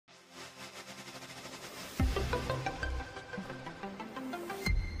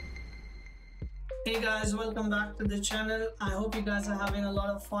Hey guys, welcome back to the channel. I hope you guys are having a lot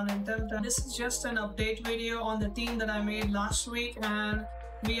of fun in TEMTEM. This is just an update video on the team that I made last week, and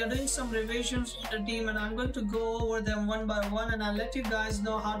we are doing some revisions with the team, and I'm going to go over them one by one and I'll let you guys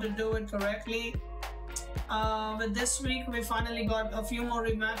know how to do it correctly. With this week we finally got a few more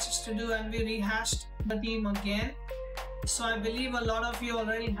rematches to do and we rehashed the team again. So I believe a lot of you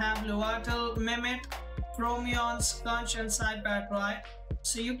already have Loatle, Mimit, Chromion, Skunch and Saipat, right?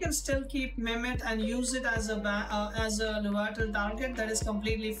 So you can still keep Mimit and use it as a Loatle target. That is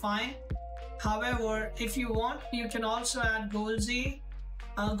completely fine. However, if you want, you can also add Golzi.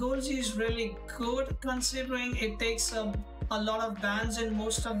 Golzi is really good considering it takes a lot of bans in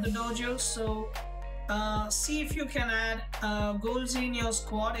most of the dojos. So see if you can add Golzi in your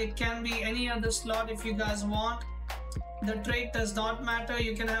squad. It can be any other slot if you guys want. The trait does not matter.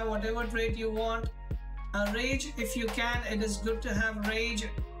 You can have whatever trait you want. Rage, if you can, it is good to have Rage,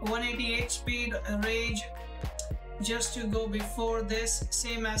 188 speed, Rage, just to go before this,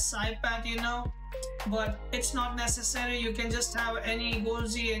 same as Saipat, you know, but it's not necessary. You can just have any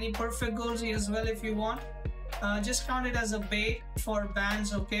Golzi, any perfect Golzi as well if you want. Just count it as a bait for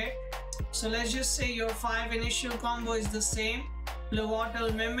bans, okay? So let's just say your 5 initial combo is the same: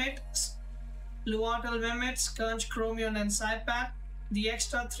 Loatle, Mimit, Skunch, Chromion and Saipat. The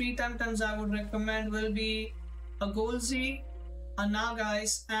extra 3 TEMTEMs I would recommend will be a Golzi, a Nanga,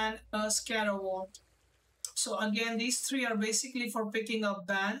 and a Scaravought. So again, these 3 are basically for picking up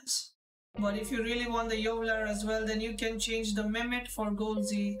bans. But if you really want the Yoveler as well, then you can change the Mimit for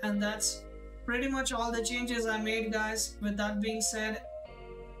Golzi. And that's pretty much all the changes I made, guys. With that being said,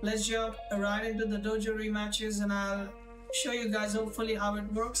 let's jump right into the dojo rematches and I'll show you guys hopefully how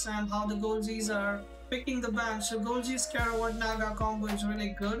it works and how the Golzis are picking the bans. So Golzi Scaravought Naga combo is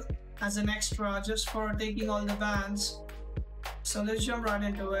really good as an extra just for taking all the bans. So let's jump right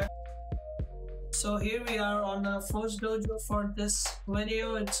into it. So here we are on the first dojo for this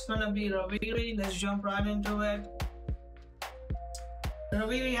video. It's gonna be Rawiri. Let's jump right into it.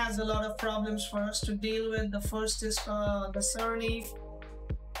 Rawiri has a lot of problems for us to deal with. The first is the Sernif,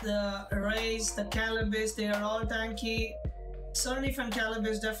 the Raise, the Calibis. They are all tanky. Sernif and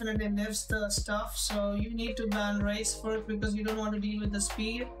Calibis definitely nifs the stuff, so you need to ban Race first because you don't want to deal with the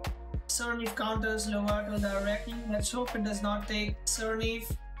speed. Sernif counters Loatle directly. Let's hope it does not take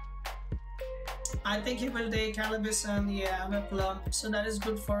Sernif. I think it will take Calibis and yeah, Whiplum, so that is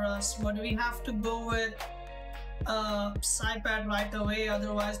good for us. But we have to go with Saipat right away,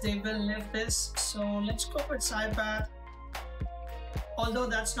 otherwise they will lift this. So let's go with Saipat. Although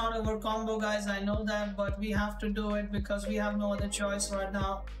that's not our combo, guys, I know that, but we have to do it because we have no other choice right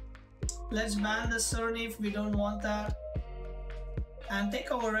now. Let's ban the Sernif, we don't want that. And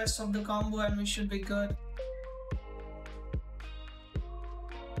take our rest of the combo and we should be good.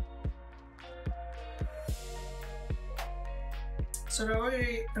 So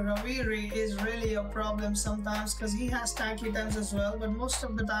Rawiri is really a problem sometimes because he has tanky times as well, but most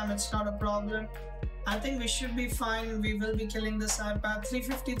of the time it's not a problem. I think we should be fine. We will be killing the Saipat.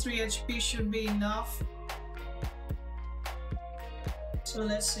 353 HP should be enough. So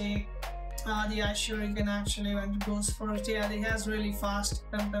let's see. The Ice Shuriken actually goes first. Yeah, he has really fast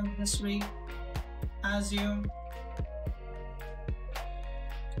TEMTEM this week. Assume.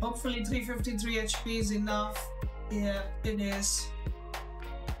 Hopefully 353 HP is enough. Yeah, it is.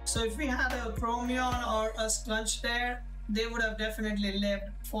 So if we had a Chromion or a Skunch there, they would have definitely lived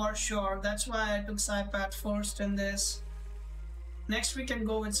for sure. That's why I took Saipat first in this. Next we can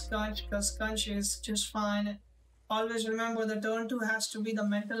go with Skunch because Skunch is just fine. Always remember the turn 2 has to be the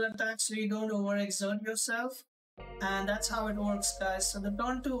mental attack so you don't overexert yourself. And that's how it works, guys. So the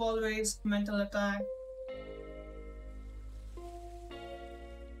turn 2 always mental attack.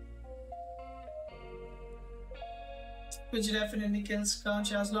 Which definitely kills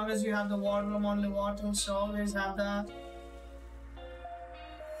Skunch as long as you have the War Room on Loatle, so always have that.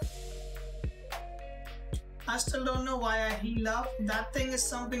 I still don't know why I heal up. That thing is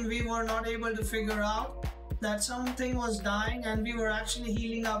something we were not able to figure out. That something was dying and we were actually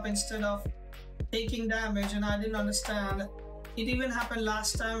healing up instead of taking damage, and I didn't understand. It even happened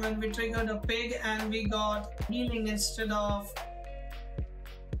last time when we triggered a pig and we got healing instead of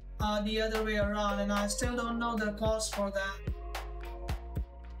the other way around, and I still don't know the cause for that.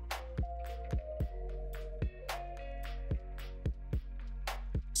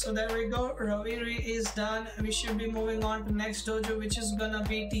 So there we go, Rawiri is done. We should be moving on to next dojo, which is gonna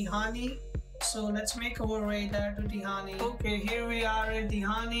be Tihani. So let's make our way there to Tihani. Okay, here we are in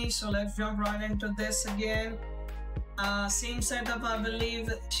Tihani, so let's jump right into this again. Same setup, I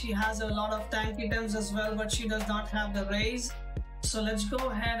believe. She has a lot of tank items as well, but she does not have the raise. So let's go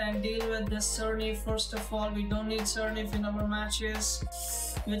ahead and deal with this Cerny first of all. We don't need Cerny in our matches.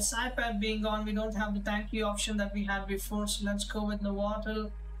 With Saipad being gone, we don't have the tanky option that we had before. So let's go with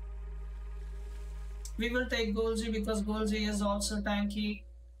Loatle. We will take Golzi because Golzi is also tanky.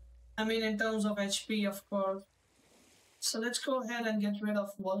 I mean in terms of HP, of course. So let's go ahead and get rid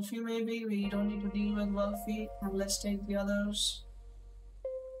of Wolfie maybe. We don't need to deal with Wolfie. And let's take the others.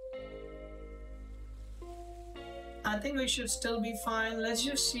 I think we should still be fine. Let's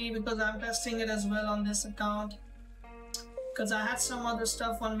just see because I'm testing it as well on this account. Because I had some other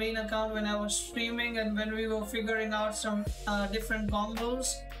stuff on main account when I was streaming and when we were figuring out some different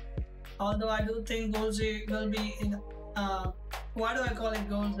combos. Although I do think Golzi will be in... why do I call it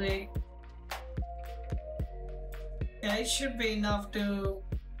Golzi? Yeah, it should be enough to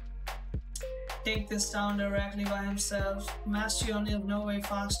take this down directly by himself. Bastion is no way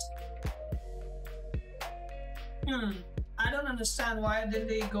fast. I don't understand why didn't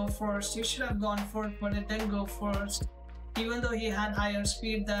he go first. He should have gone first, but it didn't go first. Even though he had higher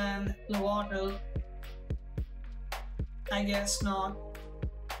speed than Loatle. I guess not.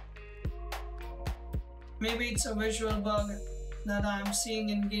 Maybe it's a visual bug that I'm seeing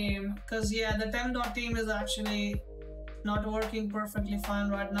in game. Because yeah, the TEMTEM is actually not working perfectly fine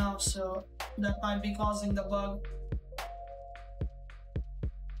right now, so that might be causing the bug.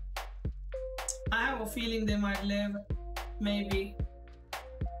 I have a feeling they might live, maybe.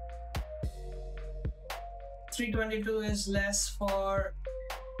 322 is less for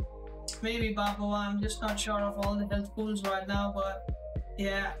maybe Babawa. I'm just not sure of all the health pools right now, but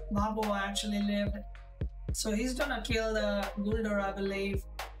yeah, Babawa actually lived. So he's gonna kill the Gulder, I believe.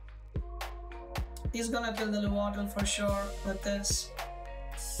 He's gonna kill the Loatle for sure with this.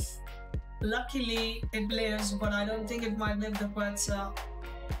 Luckily, it lives, but I don't think it might live the Quetzal.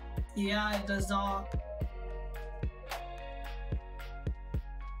 Yeah, it does not.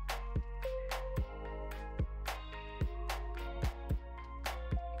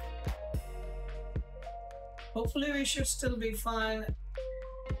 Hopefully we should still be fine.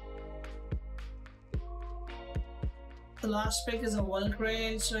 The last pick is a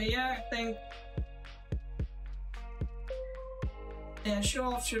Volcrane, so yeah, I think... yeah,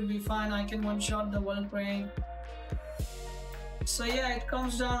 show off should be fine. I can one-shot the Volcrane. So yeah, it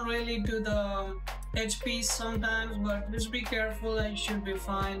comes down really to the HP sometimes, but just be careful and you should be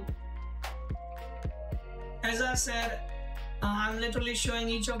fine. As I said, I'm literally showing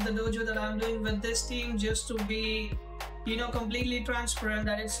each of the dojo that I'm doing with this team just to be, you know, completely transparent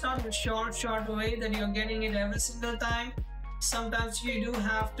that it's not a short way that you're getting it every single time. Sometimes you do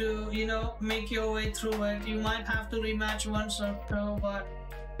have to, you know, make your way through it. You might have to rematch once or so, but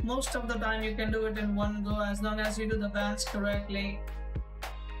most of the time you can do it in one go as long as you do the bans correctly.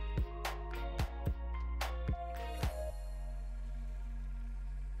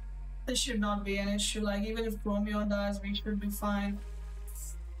 This should not be an issue. Like even if Chromion dies, we should be fine.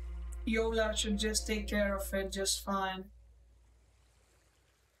 Yovlar should just take care of it just fine.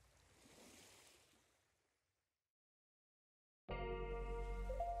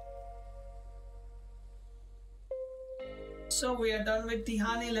 So we are done with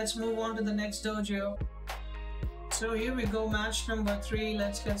Tihani. Let's move on to the next dojo. So here we go, match number 3.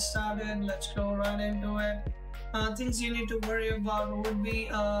 Let's get started. Let's go right into it. Things you need to worry about would be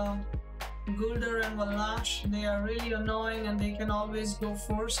Gulder and Valash. They are really annoying and they can always go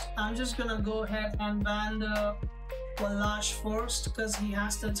first. I'm just gonna go ahead and ban the Valash first because he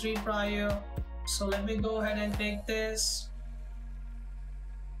has the 3 prior. So let me go ahead and take this.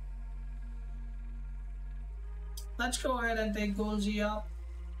 Let's go ahead and take Golgi up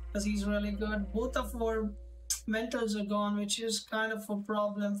because he's really good. Both of our mentals are gone, which is kind of a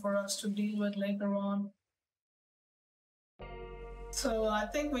problem for us to deal with later on. So I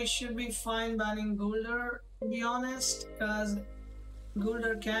think we should be fine banning Gulder, to be honest, because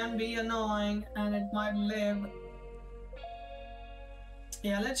Gulder can be annoying and it might live.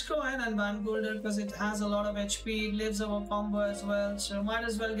 Yeah, let's go ahead and ban Gulder because it has a lot of HP, it lives our combo as well, so might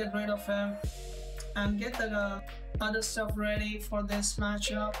as well get rid of him and get the other stuff ready for this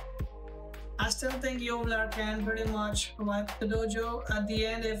matchup. I still think Yovlar can pretty much wipe the dojo at the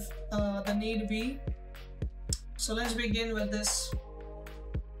end if the need be. So let's begin with this.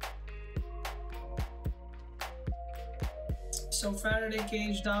 So Faraday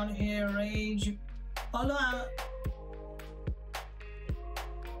cage down here, rage. Although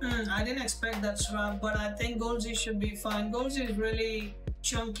I didn't expect that swap, but I think Golgi should be fine. Golgi is really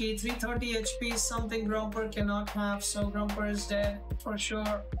chunky, 330 HP is something Grumper cannot have, so Grumper is dead for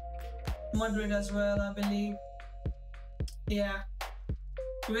sure. Madrid as well, I believe. Yeah.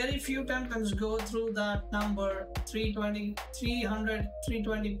 Very few TEMTEMs go through that number 320, 300,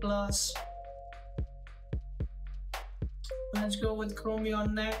 320 plus. Let's go with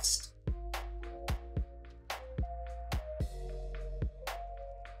Chromion next.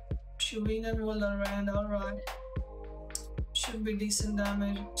 Shuvinen will around, alright. Should be decent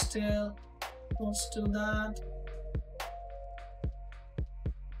damage still. Let's do that.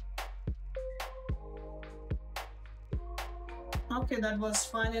 Okay, that was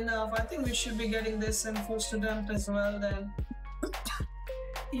fine enough. I think we should be getting this in first attempt as well then.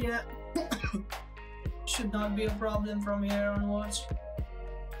 Yeah. Should not be a problem from here onwards.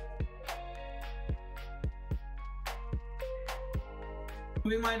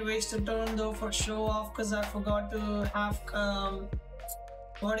 We might waste a turn though for show off because I forgot to have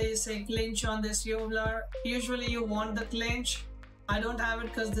clinch on this Yovlar. Usually you want the clinch. I don't have it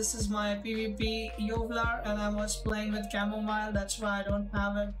because this is my PvP Yovlar and I was playing with Chamomile, that's why I don't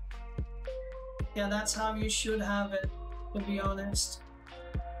have it. Yeah, that's how you should have it, to be honest.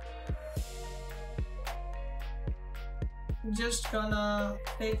 Just gonna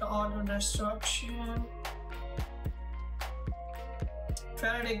take auto destruction.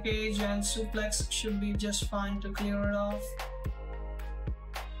 Faraday cage and suplex should be just fine to clear it off.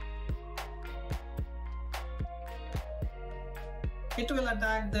 It will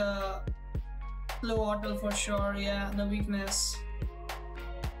attack the Loatle for sure, yeah, the weakness.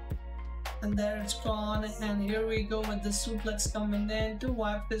 And there it's gone, and here we go with the suplex coming in to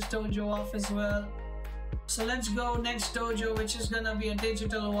wipe this dojo off as well. So let's go next dojo, which is gonna be a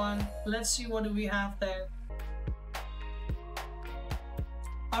digital one. Let's see what do we have there.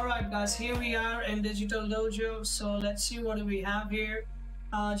 Alright guys, here we are in digital dojo, so let's see what do we have here.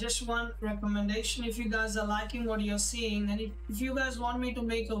 Just one recommendation, if you guys are liking what you're seeing, and if you guys want me to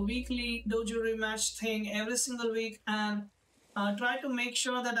make a weekly dojo rematch thing every single week, and try to make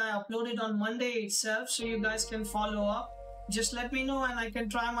sure that I upload it on Monday itself so you guys can follow up, just let me know and I can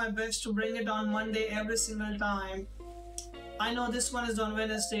try my best to bring it on Monday every single time. I know this one is on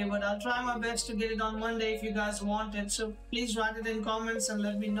Wednesday, but I'll try my best to get it on Monday if you guys want it, so please write it in comments and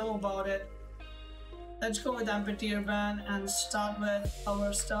let me know about it. Let's go with Amphitheater Band and start with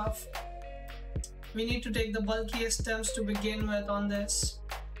our stuff. We need to take the bulkiest stems to begin with on this.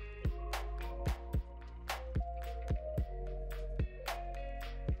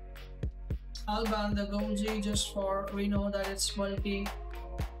 I'll ban the Goji just for we know that it's bulky.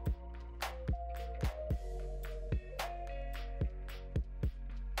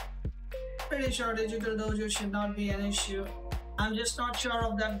 Pretty sure digital dojo should not be an issue. I'm just not sure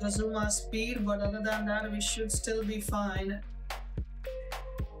of that Gazuma speed, but other than that we should still be fine.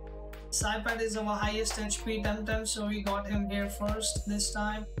 Saipad is our highest HP TEMTEM, so we got him here first this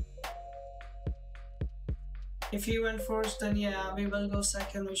time. If he went first, then yeah, we will go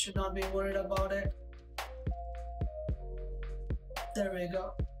second. We should not be worried about it. There we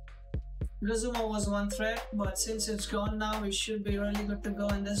go. Gazuma was one threat, but since it's gone now, we should be really good to go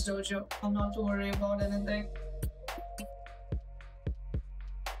in this dojo. I'm not to worry about anything.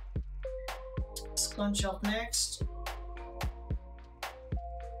 Scunch up next.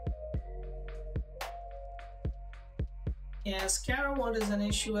 Yeah, Scarabot is an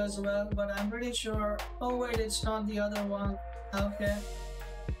issue as well, but I'm pretty sure... Oh wait, it's not the other one. Okay.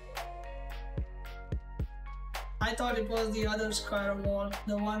 I thought it was the other Scarabot,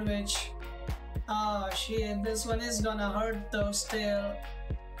 the one which... Oh shit, this one is gonna hurt though still.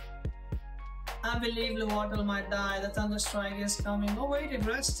 I believe Loatle might die, the Thunderstrike is coming. Oh wait, it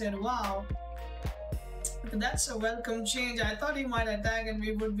rested, wow. That's a welcome change. I thought he might attack and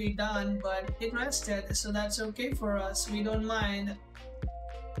we would be done, but it rested, so that's okay for us. We don't mind.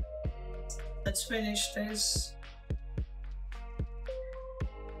 Let's finish this.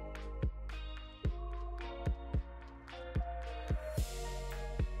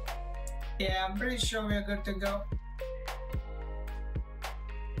 Yeah, I'm pretty sure we're good to go.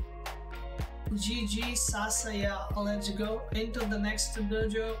 GG Sasaya. Let's go into the next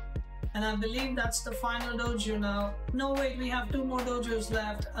dojo. And I believe that's the final dojo now. No wait, we have two more dojos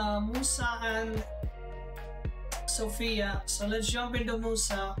left. Musa and Sophia. So let's jump into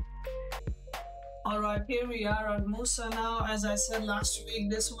Musa. Alright, here we are on Musa now. As I said last week,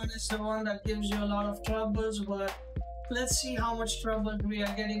 this one is the one that gives you a lot of troubles, but let's see how much trouble we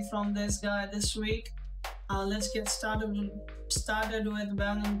are getting from this guy this week. Let's get started with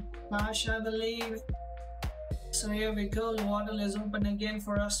Ban Bash, I believe. So here we go, Loatle is open again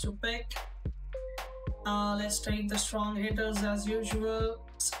for us to pick. Let's take the strong hitters as usual.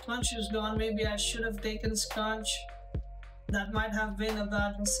 Scunch is gone, maybe I should have taken Scunch. That might have been a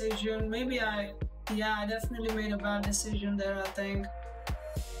bad decision. I definitely made a bad decision there, I think.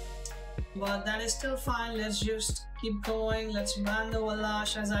 but that is still fine. Let's just keep going. Let's ban the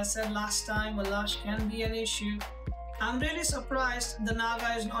Walash. As I said last time, Walash can be an issue. I'm really surprised the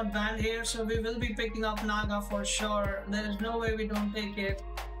Naga is not banned here, so we will be picking up Naga for sure. There is no way we don't take it.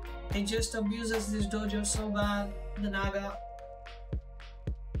 It just abuses this dojo so bad, the Naga.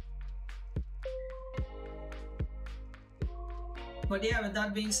 But yeah, with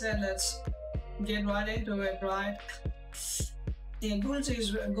that being said, let's get right into it, right? Yeah,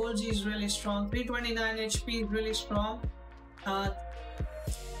 Golgi is really strong. 329 HP is really strong.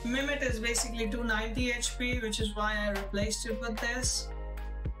 Mimit is basically 290 HP, which is why I replaced it with this.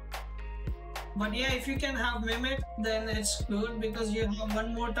 But yeah, if you can have Mimit, then it's good because you have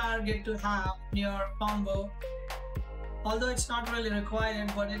one more target to have in your combo. Although it's not really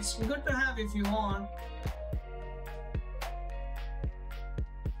required, but it's good to have if you want.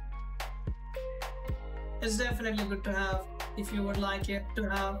 It's definitely good to have if you would like it to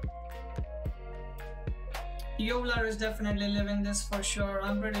have. Yovler is definitely living this for sure.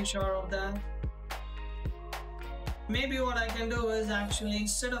 I'm pretty sure of that. Maybe what I can do is actually,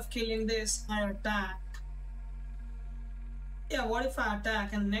 instead of killing this, I attack. Yeah, what if I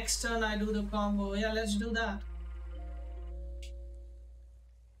attack and next turn I do the combo? Yeah, let's do that.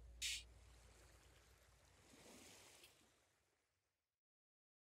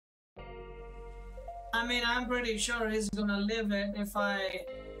 I mean, I'm pretty sure he's gonna live it if I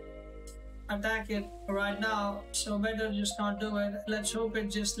attack it right now, so better just not do it. Let's hope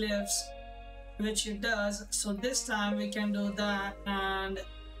it just lives, which it does. So this time we can do that, and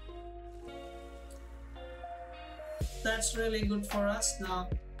that's really good for us now.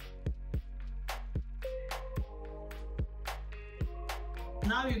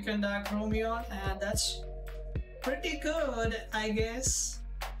 Now you can die Chromion, and that's pretty good, I guess.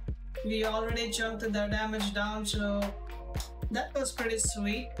 We already chunked their damage down, so that was pretty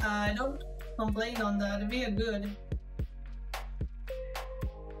sweet. I don't complain on that. We are good.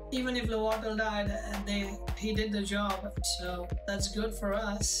 Even if Loatle died, he did the job, so that's good for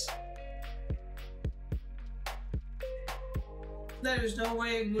us. There is no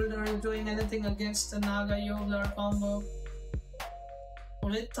way Gulder is doing anything against the Naga Yovler combo.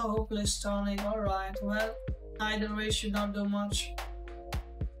 With the hopeless tonic, alright, well, either way should not do much.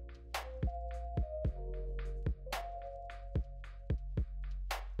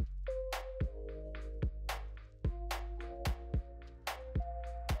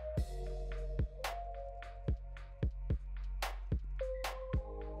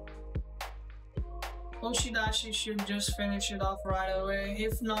 Oshidashi should just finish it off right away.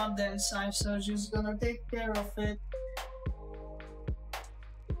 If not, then Side Surge is gonna take care of it.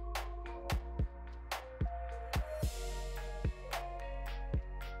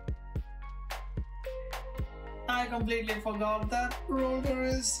 I completely forgot that roller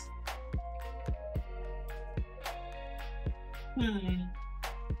is.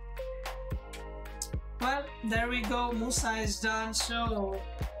 Well, there we go. Musa is done. So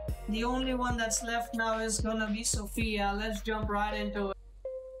the only one that's left now is gonna be Sophia. Let's jump right into it.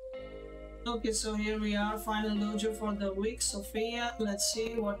 Okay, so here we are, final dojo for the week, Sophia. Let's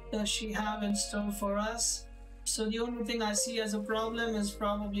see what does she have in store for us. So the only thing I see as a problem is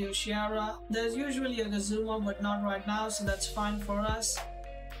probably Oshiara. There's usually a Gazuma, but not right now, so that's fine for us.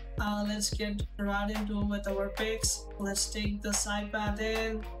 Let's get right into it with our picks. Let's take the side path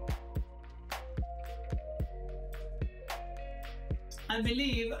in. I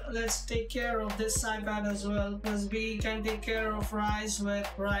believe let's take care of this side path as well, because we can take care of Rise with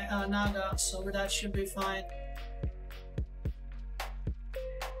Naga, so that should be fine.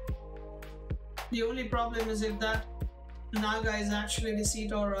 The only problem is if that Naga is actually the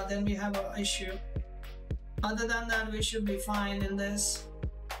Seat Aura, then we have an issue. Other than that, we should be fine in this.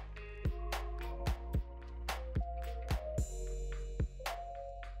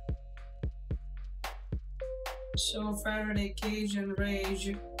 So Faraday Cage and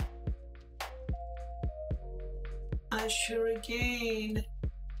Rage. I Shuriken.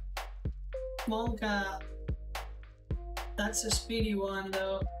 Monka. That's a speedy one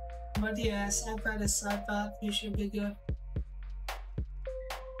though. But yeah, side path is side path, you should be good.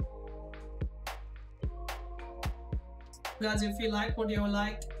 Guys, if you like what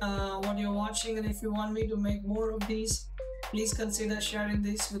you're watching, and if you want me to make more of these, please consider sharing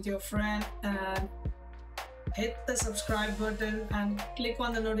this with your friend and hit the subscribe button and click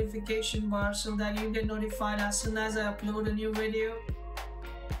on the notification bar so that you get notified as soon as I upload a new video.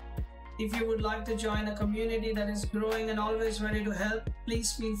 If you would like to join a community that is growing and always ready to help,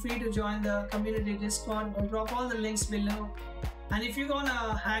 please feel free to join the community Discord. I'll drop all the links below. And if you're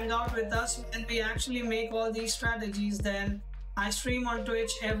gonna hang out with us and we actually make all these strategies, then I stream on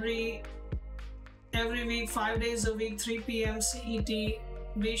Twitch every every week, 5 days a week, 3 p.m. CET.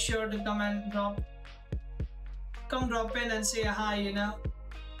 Be sure to come drop in and say hi, you know.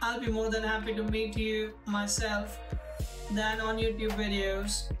 I'll be more than happy to meet you myself than on YouTube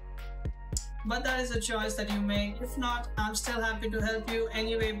videos. But that is a choice that you make. If not, I'm still happy to help you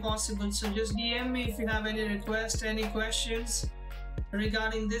any way possible. So just DM me if you have any requests, any questions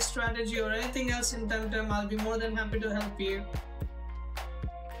regarding this strategy or anything else in TEMTEM. I'll be more than happy to help you.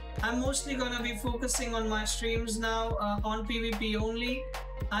 I'm mostly gonna be focusing on my streams now on PvP only.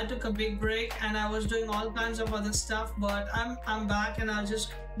 I took a big break and I was doing all kinds of other stuff, but I'm back and I'll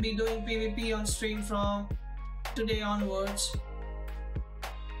just be doing PvP on stream from today onwards.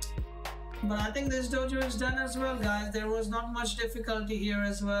 But I think this dojo is done as well, guys. There was not much difficulty here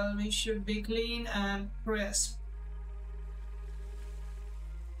as well. We should be clean and crisp.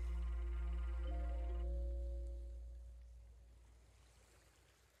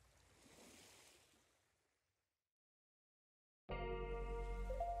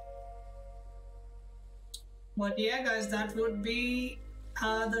 But yeah, guys, that would be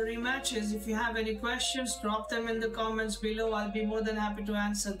the rematches. If you have any questions, drop them in the comments below. I'll be more than happy to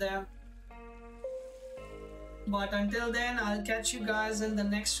answer them. But until then, I'll catch you guys in the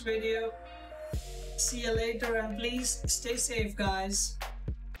next video. See you later, and please stay safe, guys.